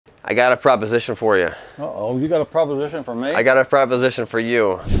I got a proposition for you. Uh-oh, you got a proposition for me? I got a proposition for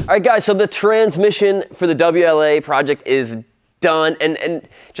you. All right, guys, so the transmission for the WLA project is done. And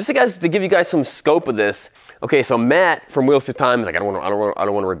just to give you guys some scope of this, okay, so Matt from Wheels Through Time is like, I don't want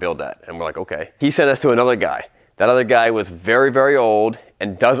to rebuild that. And we're like, okay. He sent us to another guy. That other guy was very, very old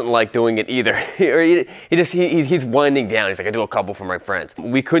and doesn't like doing it either. He's winding down. He's like, I do a couple for my friends.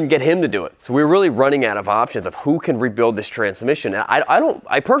 We couldn't get him to do it. So we were really running out of options of who can rebuild this transmission. And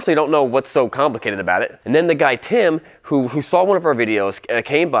I personally don't know what's so complicated about it. And then the guy, Tim, who saw one of our videos,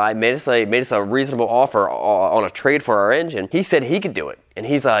 came by, made us a reasonable offer on a trade for our engine. He said he could do it. And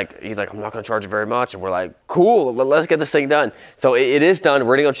he's like, I'm not gonna charge you very much. And we're like, cool, let's get this thing done. So it is done.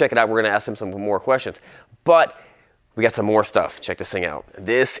 We're gonna go check it out. We're gonna ask him some more questions. But we got some more stuff. Check this thing out.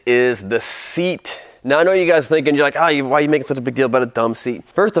 This is the seat. Now, I know you guys thinking, you're like, why are you making such a big deal about a dumb seat?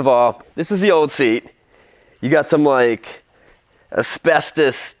 First of all, this is the old seat. You got some, like,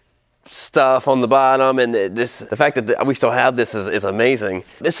 asbestos stuff on the bottom, and the fact that we still have this is amazing.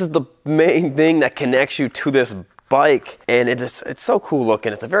 This is the main thing that connects you to this bike, and it's so cool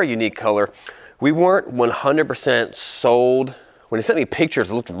looking. It's a very unique color. We weren't 100% sold. When he sent me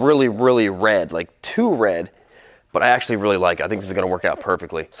pictures, it looked really, really red, like too red. But I actually really like it. I think this is going to work out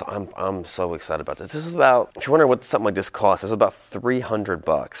perfectly. So I'm so excited about this. This is about, if you're wondering what something like this costs, it's about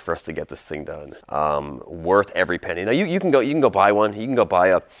 $300 for us to get this thing done. Worth every penny. Now you can go buy one. You can go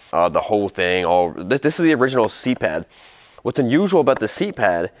buy the whole thing. This is the original seat pad. What's unusual about the seat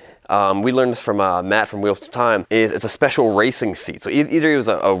pad, we learned this from Matt from Wheels to Time, is it's a special racing seat. So either it was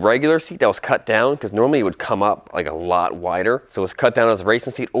a regular seat that was cut down, because normally it would come up like a lot wider. So it was cut down as a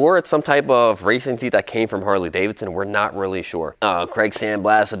racing seat, or it's some type of racing seat that came from Harley Davidson. We're not really sure. Craig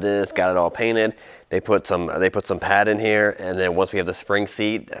sandblasted this, got it all painted. They put some pad in here, and then once we have the spring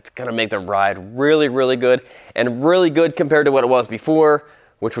seat, that's gonna make the ride really, really good, and really good compared to what it was before,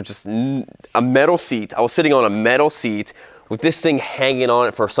 which was just a metal seat. I was sitting on a metal seat with this thing hanging on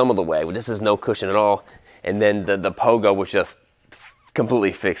it for some of the way. This is no cushion at all. And then the pogo was just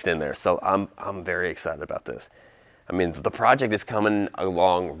completely fixed in there. So I'm very excited about this. I mean, the project is coming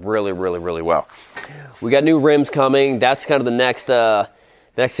along really, really, really well. We got new rims coming. That's kind of the next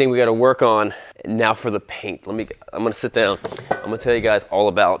thing we got to work on. Now for the paint. I'm gonna sit down. I'm gonna tell you guys all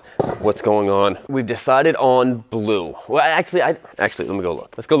about what's going on. We've decided on blue. Well, actually, let me go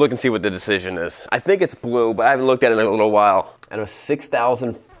look. Let's go look and see what the decision is. I think it's blue, but I haven't looked at it in a little while. Out of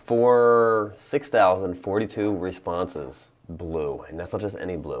 6,042 responses, blue, and that's not just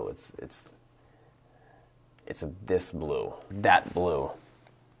any blue. It's this blue, that blue.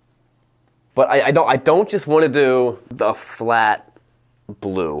 But I don't just want to do the flat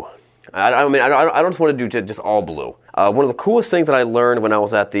blue. I don't just want to do just all blue. One of the coolest things that I learned when I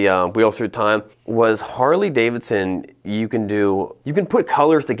was at the Wheels Through Time was Harley Davidson. You can put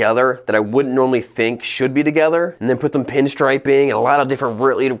colors together that I wouldn't normally think should be together, and then put some pinstriping and a lot of different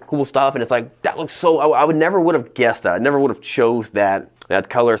really cool stuff. And it's like, that looks so. I never would have guessed that. I never would have chose that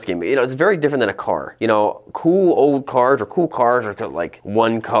color scheme. You know, it's very different than a car. You know, cool cars are like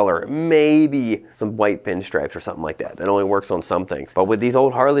one color, maybe some white pinstripes or something like that. That only works on some things. But with these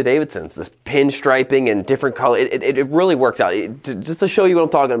old Harley Davidsons, this pinstriping and different color, it really works out. Just to show you what I'm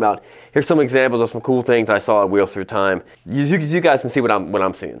talking about, here's some examples of some cool things I saw at Wheels Through Time. You guys can see what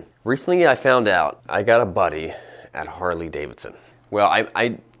I'm seeing. Recently, I found out I got a buddy at Harley Davidson. Well,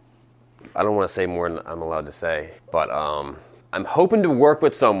 I don't want to say more than I'm allowed to say, but I'm hoping to work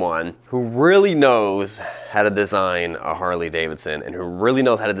with someone who really knows how to design a Harley Davidson and who really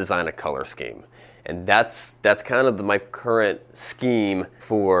knows how to design a color scheme. And that's kind of my current scheme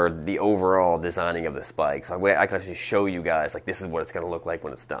for the overall designing of this bike. So I can actually show you guys, like, this is what it's going to look like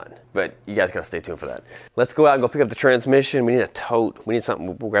when it's done. But you guys got to stay tuned for that. Let's go out and go pick up the transmission. We need a tote. We need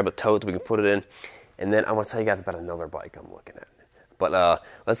something. We'll grab a tote so we can put it in. And then I want to tell you guys about another bike I'm looking at. But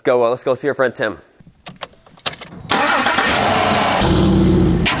let's go see our friend Tim.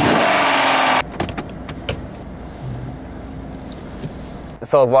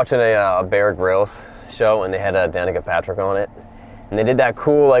 So I was watching a Bear Grylls show, and they had Danica Patrick on it, and they did that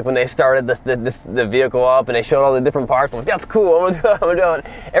cool, like when they started the vehicle up and they showed all the different parts. I'm like, that's cool. I'm gonna do it.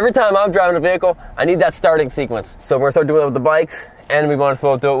 Every time I'm driving a vehicle, I need that starting sequence. So we're gonna start doing it with the bikes, and we want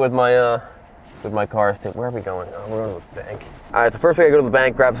to do it with my cars too. Where are we going? Oh, we're going to the bank. All right. So first we gotta go to the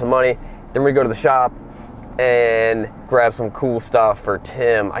bank, grab some money. Then we go to the shop and grab some cool stuff for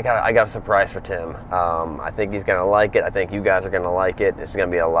Tim. I got a surprise for Tim. I think he's gonna like it. I think you guys are gonna like it. This is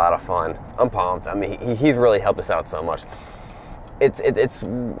gonna be a lot of fun. I'm pumped. I mean, he's really helped us out so much. It's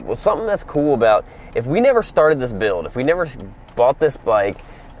something that's cool about, if we never started this build, if we never bought this bike,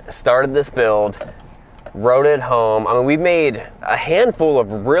 started this build, rode it home. I mean, we made a handful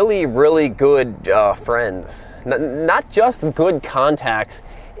of really, really good friends. Not just good contacts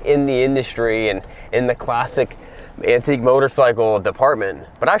in the industry and in the classic antique motorcycle department,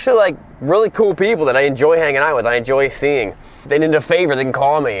 but actually like really cool people that I enjoy hanging out with. I enjoy seeing. If they need a favor, they can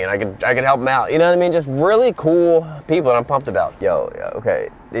call me and I can help them out. You know what I mean? Just really cool people that I'm pumped about. Yo, okay.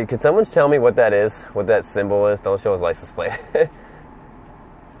 Can someone tell me what that is? What that symbol is? Don't show his license plate.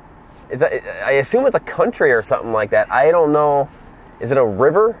 I assume it's a country or something like that. I don't know. Is it a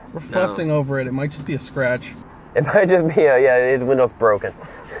river? We're fussing over it. It might just be a scratch. It might just be yeah, his window's broken.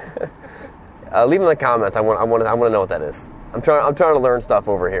 Leave in the comments. I want to know what that is. I'm trying to learn stuff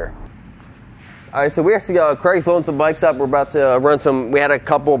over here. All right, so we actually Craig's loading some bikes up. We're about to run some. We had a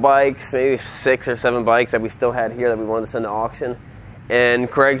couple bikes, maybe 6 or 7 bikes that we still had here that we wanted to send to auction,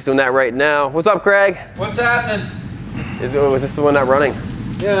 and Craig's doing that right now. What's up, Craig? What's happening? Was this the one not running?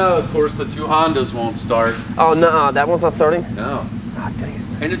 Yeah, of course the 2 Hondas won't start. Oh no, that one's not starting. No. Ah, dang it.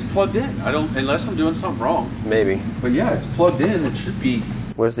 And it's plugged in. I don't, unless I'm doing something wrong. Maybe. But yeah, it's plugged in. It should be.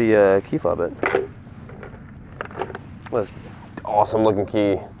 Where's the key fob at? That's awesome looking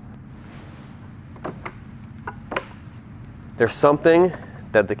key. There's something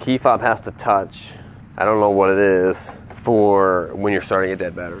that the key fob has to touch. I don't know what it is for when you're starting a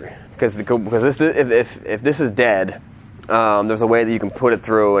dead battery. Because if this is dead, there's a way that you can put it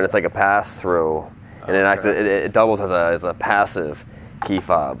through, and it's like a pass through, and it doubles as a passive key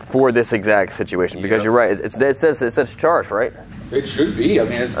fob for this exact situation. Because you're right, it says charged, right? It should be. I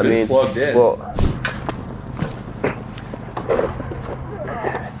mean, it's been plugged in. Well,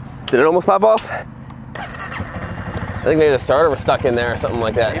 did it almost pop off? I think maybe the starter was stuck in there or something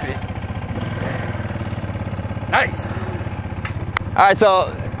like that. Maybe. Nice. All right, so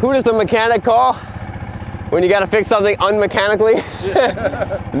who does the mechanic call when you got to fix something unmechanically?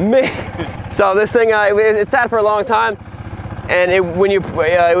 Me. So this thing, it sat for a long time, and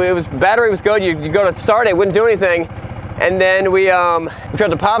battery was good. You go to start it, wouldn't do anything, and then we tried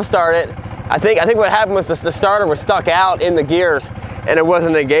to pop start it. I think what happened was the starter was stuck out in the gears, and it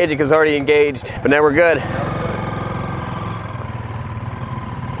wasn't engaging because it was already engaged. But now we're good.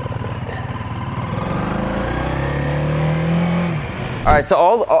 All right, so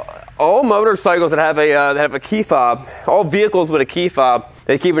all motorcycles that have a key fob, all vehicles with a key fob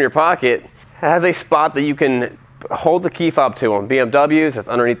that you keep in your pocket, has a spot that you can hold the key fob to. On BMWs, it's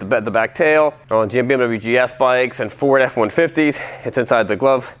underneath the back tail. On BMW GS bikes and Ford F-150s, it's inside the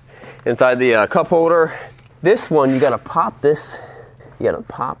glove, inside the cup holder. This one, you gotta pop this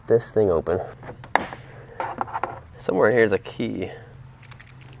thing open. Somewhere in here is a key.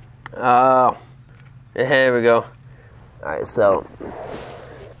 Oh, here we go. All right, so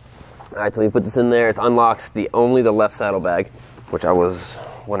we put this in there. It unlocks only the left saddlebag, which I was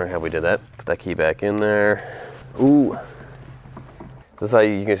wondering how we did that. Put that key back in there. Ooh. This is how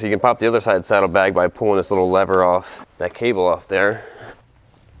you can pop the other side saddlebag by pulling this little lever off, that cable off there.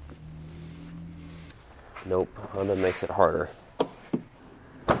 Nope, Honda makes it harder.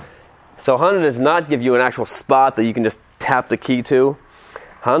 So Honda does not give you an actual spot that you can just tap the key to.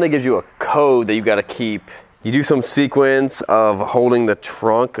 Honda gives you a code that you got to keep. You do some sequence of holding the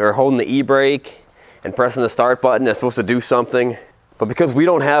trunk or holding the e-brake and pressing the start button. That's supposed to do something. But because we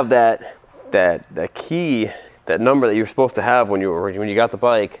don't have that key, that number that you're supposed to have when you got the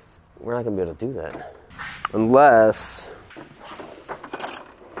bike, we're not gonna be able to do that. Unless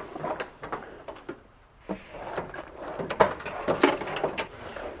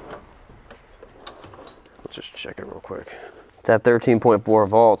let's just check it real quick. It's at 13.4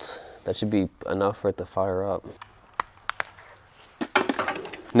 volts. That should be enough for it to fire up.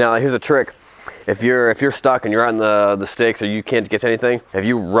 Now here's a trick. If you're stuck and you're out in the sticks or you can't get to anything, if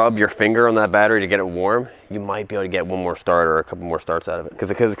you rub your finger on that battery to get it warm, you might be able to get one more start or a couple more starts out of it.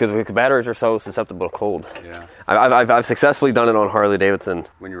 Because batteries are so susceptible to cold. Yeah. I've successfully done it on Harley Davidson.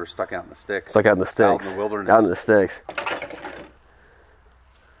 When you were stuck out in the sticks. Stuck out in the sticks. Out in the wilderness. Out in the sticks.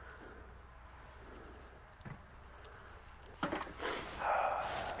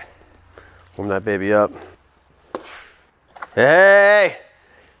 Warm that baby up. Hey!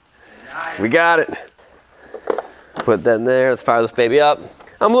 We got it. Put that in there. Let's fire this baby up.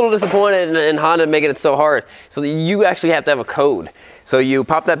 I'm a little disappointed in Honda making it so hard. So you actually have to have a code. So you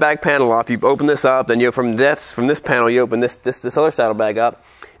pop that back panel off. You open this up. Then from this panel, you open this other saddlebag up.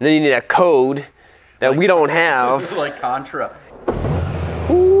 And then you need a code that we don't have. It's like Contra.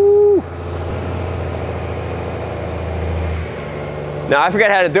 Ooh. Now I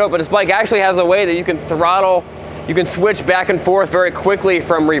forgot how to do it, but this bike actually has a way that you can throttle. You can switch back and forth very quickly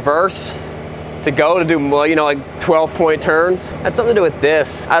from reverse to do, like 12-point turns. That's something to do with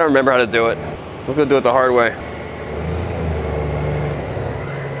this. I don't remember how to do it. We're gonna do it the hard way.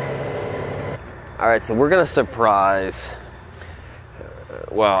 All right, so we're gonna surprise.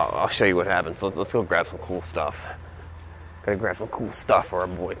 Well, I'll show you what happens. Let's go grab some cool stuff. Gotta grab some cool stuff for our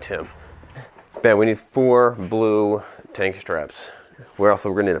boy Tim. Ben, we need 4 blue tank straps. We're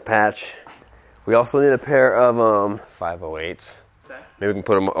gonna need a patch. We also need a pair of 508s. Maybe we can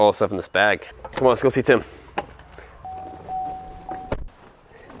put them all stuff in this bag. Come on, let's go see Tim.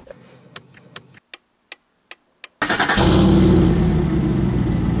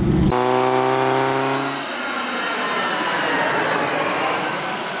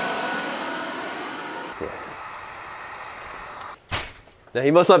 Now, he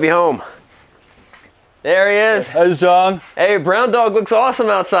must not be home. There he is. Hey, John. Hey, Brown Dog looks awesome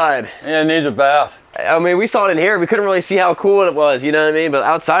outside. Yeah, needs a bath. I mean, we saw it in here. We couldn't really see how cool it was, you know what I mean? But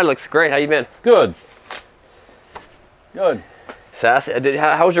outside looks great. How you been? Good. Good. Sassy.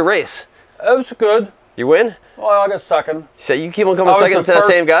 How was your race? It was good. You win? Well, I got second. So you keep on coming second to that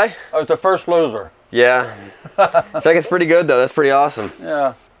same guy? I was the first loser. Yeah. Second's pretty good, though. That's pretty awesome.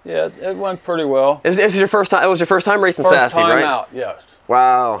 Yeah. Yeah, it went pretty well. This is your first time. It was your first time racing Sassy, right? First time out, yes.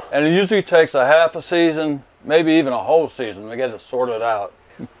 Wow. And it usually takes a half a season, maybe even a whole season to get it sorted out.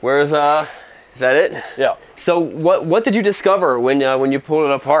 Where's is that it? Yeah. So what did you discover when you pulled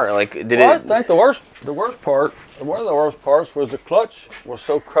it apart? Like did I think the worst part, one of the worst parts was the clutch was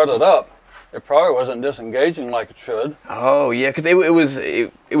so crudted up. It probably wasn't disengaging like it should. Oh yeah, because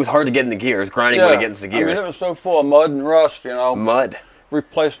it was hard to get in the gear. It was grinding when it gets into the gear. I mean, it was so full of mud and rust, you know. Mud.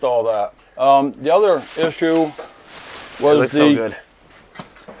 Replaced all that. The other issue was so good.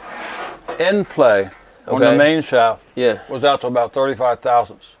 End play on the main shaft. Yeah. Was out to about 35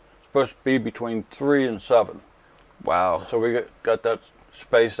 thousandths. Supposed to be between 3 and 7. Wow. So we got that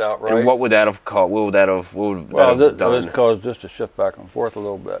spaced out right. And what would that have caused? What would that have done? This caused just to shift back and forth a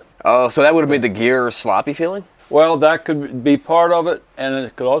little bit. Oh, so that would have made the gear sloppy feeling? Well, that could be part of it, and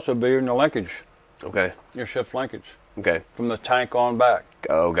it could also be in your linkage. Okay. Your shift linkage. Okay. From the tank on back.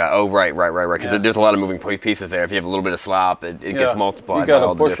 Oh, God. Oh, right. Because there's a lot of moving pieces there. If you have a little bit of slop, it gets multiplied. You got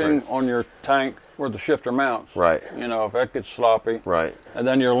a bushing on your tank where the shifter mounts. Right. You know, if that gets sloppy. Right. And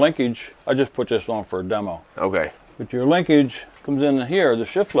then your linkage, I just put this on for a demo. Okay. But your linkage comes in here, the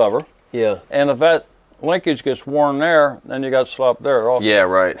shift lever. Yeah. And if that linkage gets worn there, then you got slop there also. Yeah,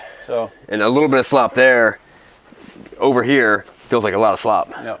 right. So. And a little bit of slop there, over here, feels like a lot of slop.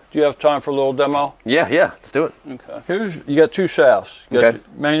 Yeah. Do you have time for a little demo? Yeah, let's do it. Okay. You got 2 shafts. You got your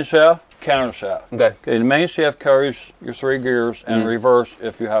main shaft, counter shaft. Okay. The main shaft carries your 3 gears and reverse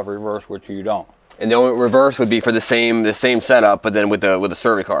if you have reverse, which you don't. And the only reverse would be for the same setup, but then with the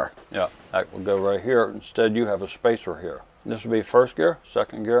service car. Yeah, that will go right here. Instead, you have a spacer here. This would be first gear,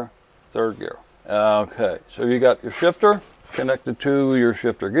 second gear, third gear. Okay, so you got your shifter connected to your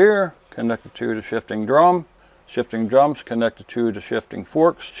shifter gear, connected to the shifting drum. Shifting drums connected to the shifting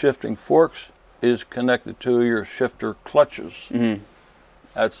forks. Shifting forks is connected to your shifter clutches. Mm-hmm.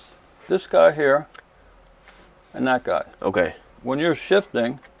 That's this guy here and that guy. Okay. When you're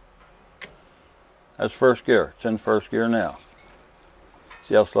shifting, that's first gear. It's in first gear now.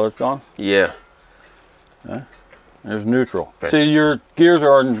 See how slow it's gone? Yeah. Okay. There's neutral. Okay. See, your gears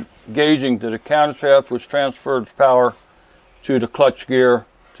are engaging to the counter shaft, which transfers power to the clutch gear,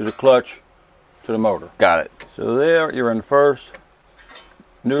 to the clutch, to the motor. Got it. So there, you're in first,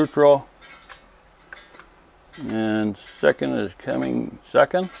 neutral, and second is coming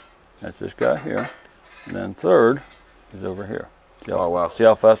second. That's this guy here. And then third is over here. See how, oh, wow. See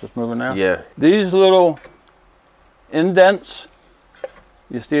how fast it's moving now? Yeah. These little indents,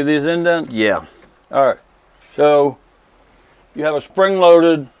 you see these indents? Yeah. All right. So you have a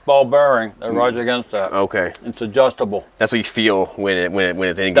spring-loaded ball bearing that rides against that. Okay. It's adjustable. That's what you feel when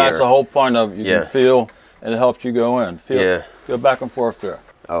it's in gear. That's the whole point of it. You can feel, and it helps you go in. Feel, go back and forth there.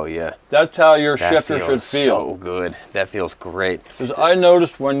 Oh yeah. That's how your shifter should feel. So good. That feels great. Because I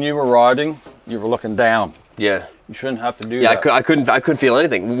noticed when you were riding, you were looking down. Yeah. You shouldn't have to do that. Yeah, I couldn't feel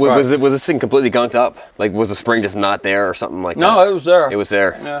anything. Was this thing completely gunked up? Like was the spring just not there or something like that? No, it was there. It was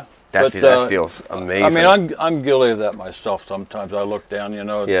there. Yeah. That feels amazing. I mean, I'm guilty of that myself sometimes. I look down, you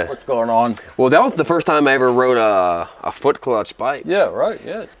know, what's going on. Well, that was the first time I ever rode a foot clutch bike. Yeah, right,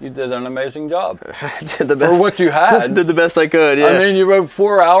 yeah. You did an amazing job. Did the best, for what you had. Did the best I could, yeah. I mean, you rode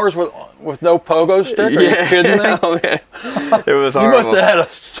 4 hours with no pogo stick? Are you kidding me? Oh, man. It was horrible. You must have had a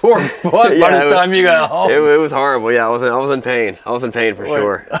sore butt by the time you got home. It was horrible, yeah. I was in pain. I was in pain for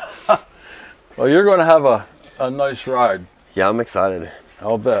sure. Well, you're going to have a nice ride. Yeah, I'm excited.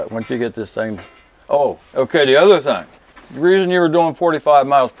 I'll bet, once you get this thing. Oh, okay, the other thing. The reason you were doing 45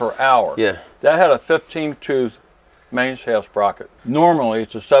 miles per hour. Yeah. That had a 15-tooth main shaft sprocket. Normally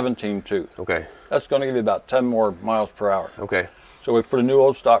it's a 17 tooth. Okay. That's going to give you about 10 more miles per hour. Okay. So we put a new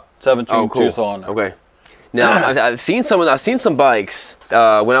old stock 17 tooth on there. Okay. Now I've seen some bikes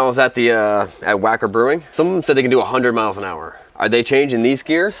when I was at the at Whacker Brewing. Some of them said they can do 100 miles an hour. Are they changing these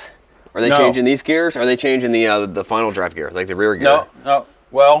gears? Are they changing these gears? Are they changing the final drive gear, like the rear gear? No, no.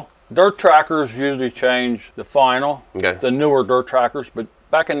 Well, dirt trackers usually change the final. Okay. The newer dirt trackers, but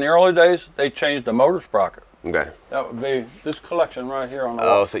back in the early days, they changed the motor sprocket. Okay. That would be this collection right here on the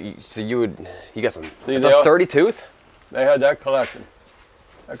wall. Oh, so you got some. See, the 30 tooth? They had that collection.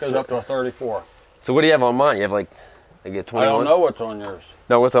 That goes up to a 34. So what do you have on mine? You have like a 21? I don't know what's on yours.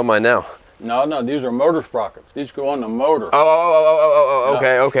 No, what's on mine now? No, no, these are motor sprockets. These go on the motor. Oh,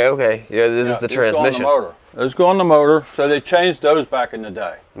 okay. Yeah, this is the transmission. Go on the motor. Those go on the motor. So they changed those back in the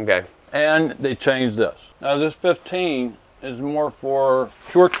day. Okay. And they changed this. Now this 15 is more for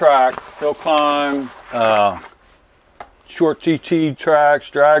short track, hill climb, short TT tracks,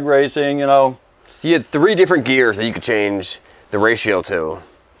 drag racing, you know. So you had 3 different gears that you could change the ratio to.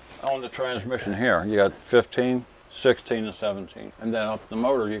 On the transmission here, you got 15, 16, and 17. And then up the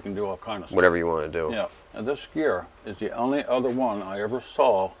motor, you can do all kinds of stuff. Whatever you want to do. Yeah. Now this gear is the only other one I ever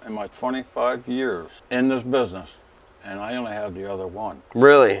saw in my 25 years in this business. And I only have the other one.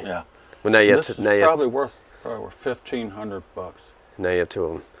 Really? Yeah. Well, now you have This is now you probably worth $1,500. now you have 2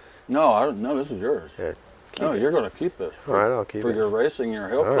 of them. No, I don't. No, this is yours. Yeah. No, you're going to keep this. All right, I'll keep for it. your racing, your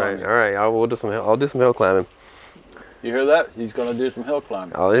hill All right, climbing. all right. I'll do some hill climbing. You hear that? He's going to do some hill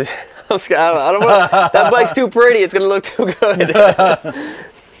climbing. Oh, I'm scared. I don't want. That bike's too pretty. It's gonna look too good.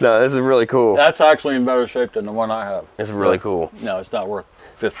 No, this is really cool. That's actually in better shape than the one I have. It's really cool. No, it's not worth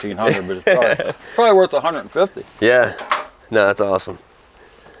 $1,500, but it's probably worth $150. Yeah. No, that's awesome.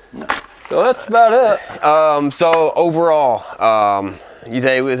 No. So that's about it. So overall, you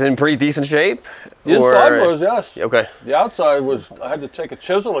say it was in pretty decent shape? The inside was, yes. Okay. The outside was, I had to take a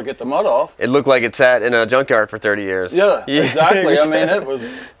chisel to get the mud off. It looked like it sat in a junkyard for 30 years. Yeah, exactly. I mean,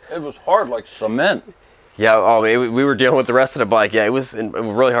 it was hard like cement. Yeah, oh, we were dealing with the rest of the bike. Yeah, it was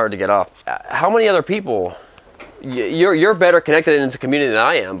really hard to get off. How many other people, you're better connected into the community than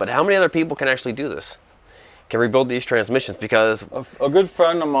I am, but how many other people can actually do this? Can rebuild these transmissions? Because a good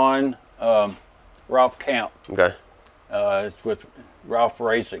friend of mine, Ralph Cant. Okay. It's with Ralph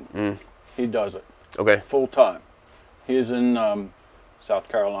Racing. He does it. Okay. Full time. He's in South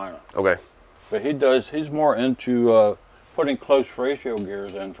Carolina. Okay. But he's more into putting close ratio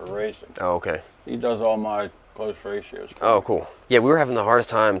gears in for racing. Oh, okay. He does all my close ratios. Oh, cool. Yeah, we were having the hardest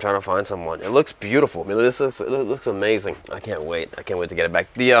time trying to find someone. It looks beautiful. I mean, it looks amazing. I can't wait. I can't wait to get it back.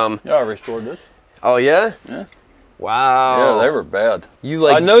 Yeah, I restored this. Oh, yeah? Yeah. Wow. Yeah, they were bad.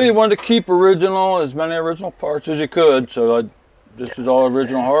 I know you wanted to keep as many original parts as you could, so this is all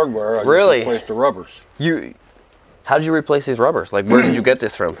original hardware. I Really? just replaced the rubbers. How did you replace these rubbers? Like, where did you get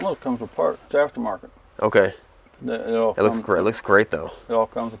this from? Well, it comes apart. It's aftermarket. Okay. It looks great. It looks great, though. It all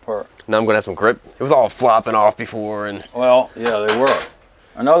comes apart. Now I'm gonna have some grip. It was all flopping off before, and well, yeah, they were.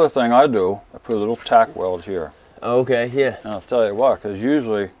 Another thing I do, I put a little tack weld here. Okay, yeah. And I'll tell you why, because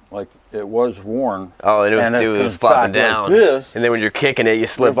usually, like, it was worn. Oh, and it was flopping down. Like this, and then when you're kicking it, you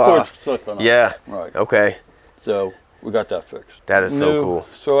slip your off. foot's slipping off. Yeah. Right. Okay. So we got that fixed. That is so cool.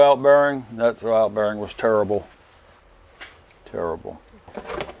 Throw-out bearing. That throw-out bearing was terrible. Terrible.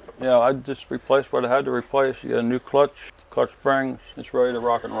 Yeah, I just replaced what I had to replace. You got a new clutch springs. It's ready to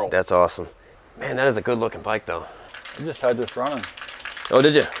rock and roll. That's awesome. Man, that is a good-looking bike, though. I just had this running. Oh,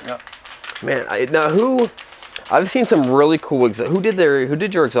 did you? Yeah. Man, now I've seen some really cool exhaust. Who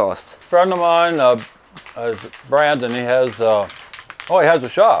did your exhaust? A friend of mine, Brandon. He has a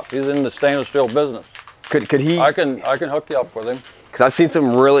shop. He's in the stainless steel business. Could he? I can hook you up with him. Because I've seen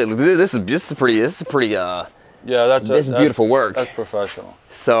some really. This is pretty. Yeah, that's beautiful work. That's professional.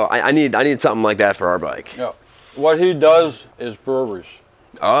 So I need something like that for our bike. Yeah. What he does is breweries.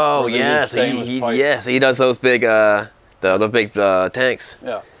 Oh yeah, so he does those big the big tanks.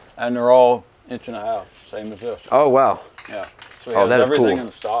 Yeah, and they're all 1.5 inches, same as this. Oh wow. Yeah. So he has that is everything cool.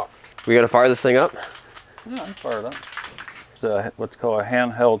 in stock. We gotta fire this thing up. Yeah, I can fire it up. It's what's called a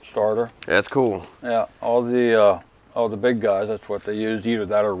handheld starter. That's cool. Yeah, all the big guys, that's what they use. Either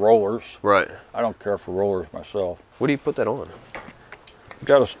that or rollers. Right. I don't care for rollers myself. What do you put that on? You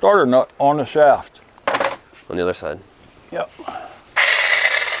got a starter nut on the shaft. On the other side. Yep.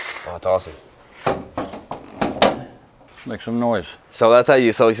 Oh, that's awesome. Make some noise. So that's how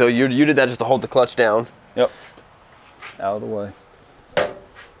you. So you did that just to hold the clutch down. Yep. Out of the way.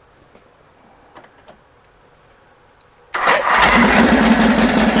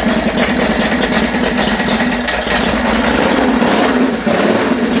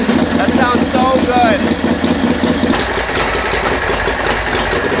 That sounds so good.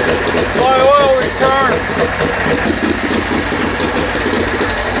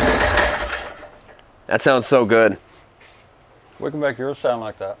 That sounds so good. We can make yours sound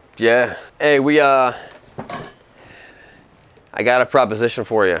like that. Yeah. Hey, I got a proposition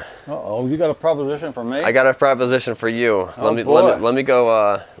for you. Uh-oh, you got a proposition for me? I got a proposition for you. Oh, let me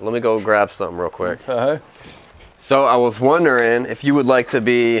go grab something real quick. Okay. So I was wondering if you would like to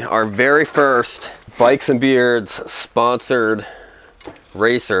be our very first Bikes and Beards sponsored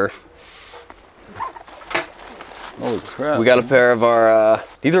racer. Holy crap. We got a pair of our,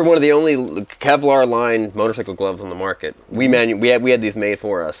 these are one of the only Kevlar lined motorcycle gloves on the market. We had these made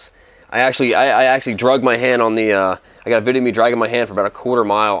for us. I actually drugged my hand on the, I got a video of me dragging my hand for about a quarter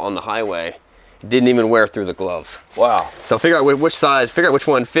mile on the highway. Didn't even wear through the gloves. Wow. So figure out which size, figure out which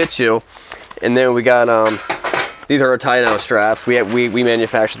one fits you. And then we got, these are our tie-down straps. We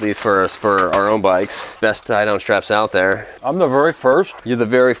manufactured these for us for our own bikes. Best tie-down straps out there. I'm the very first You're the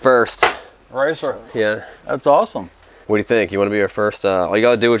very first racer. Yeah. That's awesome. What do you think? You want to be our first? All you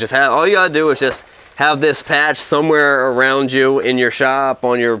gotta do is just have this patch somewhere around you in your shop,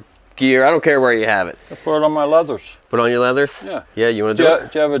 on your gear. I don't care where you have it. I put it on my leathers. Put on your leathers? Yeah. Yeah, you want to do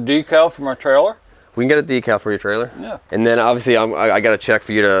it? Do you have a decal for my trailer? We can get a decal for your trailer. Yeah. And then obviously I got to check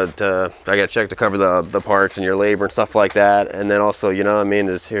for you I got to check to cover the parts and your labor and stuff like that. And then also, you know what I mean,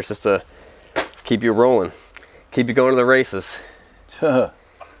 here's just to keep you rolling. Keep you going to the races.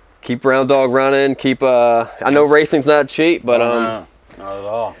 Keep Round Dog running. Keep I know racing's not cheap, but no, not at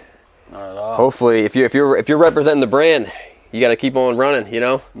all. Not at all. Hopefully if you're representing the brand, you got to keep on running, you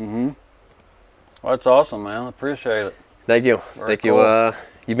know? Mm-hmm. Well, that's awesome, man. I appreciate it. Thank you. Very cool.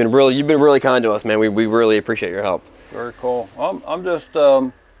 You've been really kind to us, man. We really appreciate your help. Very cool. I'm just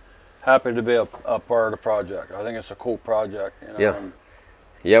happy to be a part of the project. I think it's a cool project. You know? Yeah.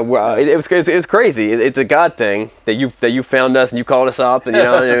 Yeah. Well, it's crazy. It's a God thing that you found us and you called us up, and you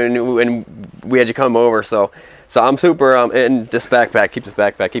know, and we had you come over. So I'm super. And this backpack, keep this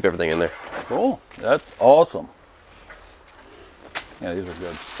backpack, keep everything in there. Cool. That's awesome. Yeah, these are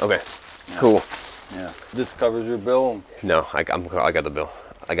good. Okay. Yeah. Cool. Yeah. This covers your bill. No, I got the bill.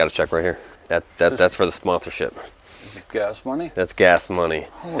 I got a check right here. That's for the sponsorship. Is it gas money? That's gas money.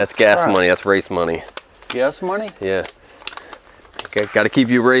 Oh, that's gas crap. money. That's race money. Gas money? Yeah. Okay, got to keep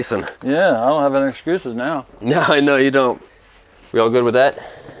you racing. Yeah, I don't have any excuses now. No, I know you don't. We all good with that?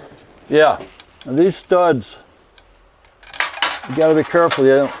 Yeah. And these studs, you got to be careful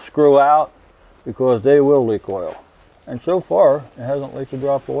you don't screw out because they will leak oil. And so far, it hasn't leaked a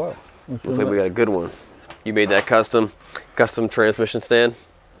drop of oil. Looks like we got a good one. You made that custom transmission stand?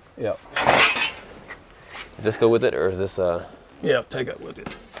 Yep. Does this go with it, or is this Yeah, take it with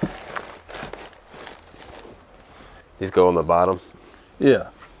it. These go on the bottom? Yeah.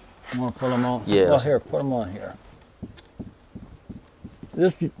 I'm gonna put them on. Yeah. Oh, here, put them on here.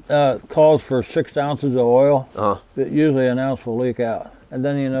 This calls for 6 ounces of oil. That usually an ounce will leak out, and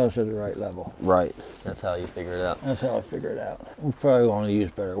then you know it's at the right level. Right. That's how you figure it out. That's how I figure it out. I'm probably going to use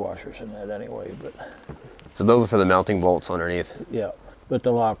better washers than that anyway, but. So those are for the mounting bolts underneath. Yeah, but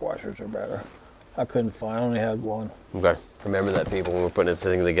the lock washers are better. I couldn't find. I only had one. Okay. Remember that, people, when we're putting this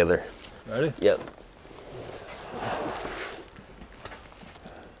thing together. Ready? Yep.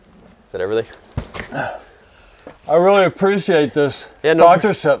 Is that everything? I really appreciate this no,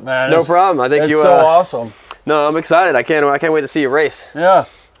 sponsorship, man. No problem. I think it's so awesome. No, I'm excited. I can't wait to see you race. Yeah.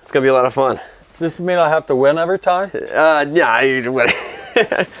 It's gonna be a lot of fun. Does this mean I have to win every time? Yeah, you win.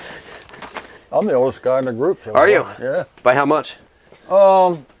 I'm the oldest guy in the group. So Are you? Yeah. By how much?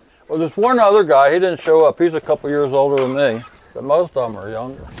 Well, there's one other guy. He didn't show up. He's a couple years older than me, but most of them are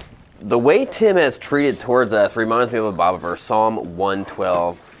younger. The way Tim has treated towards us reminds me of a Bible verse, Psalm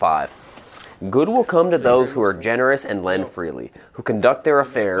 112:5. Good will come to those who are generous and lend freely, who conduct their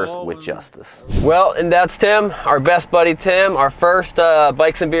affairs with justice. Well, and that's Tim, our best buddy Tim, our first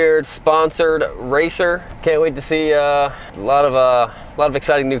Bikes and Beards sponsored racer. Can't wait to see a lot of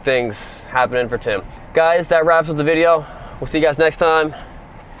exciting new things happening for Tim. Guys, that wraps up the video. We'll see you guys next time.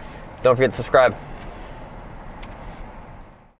 Don't forget to subscribe.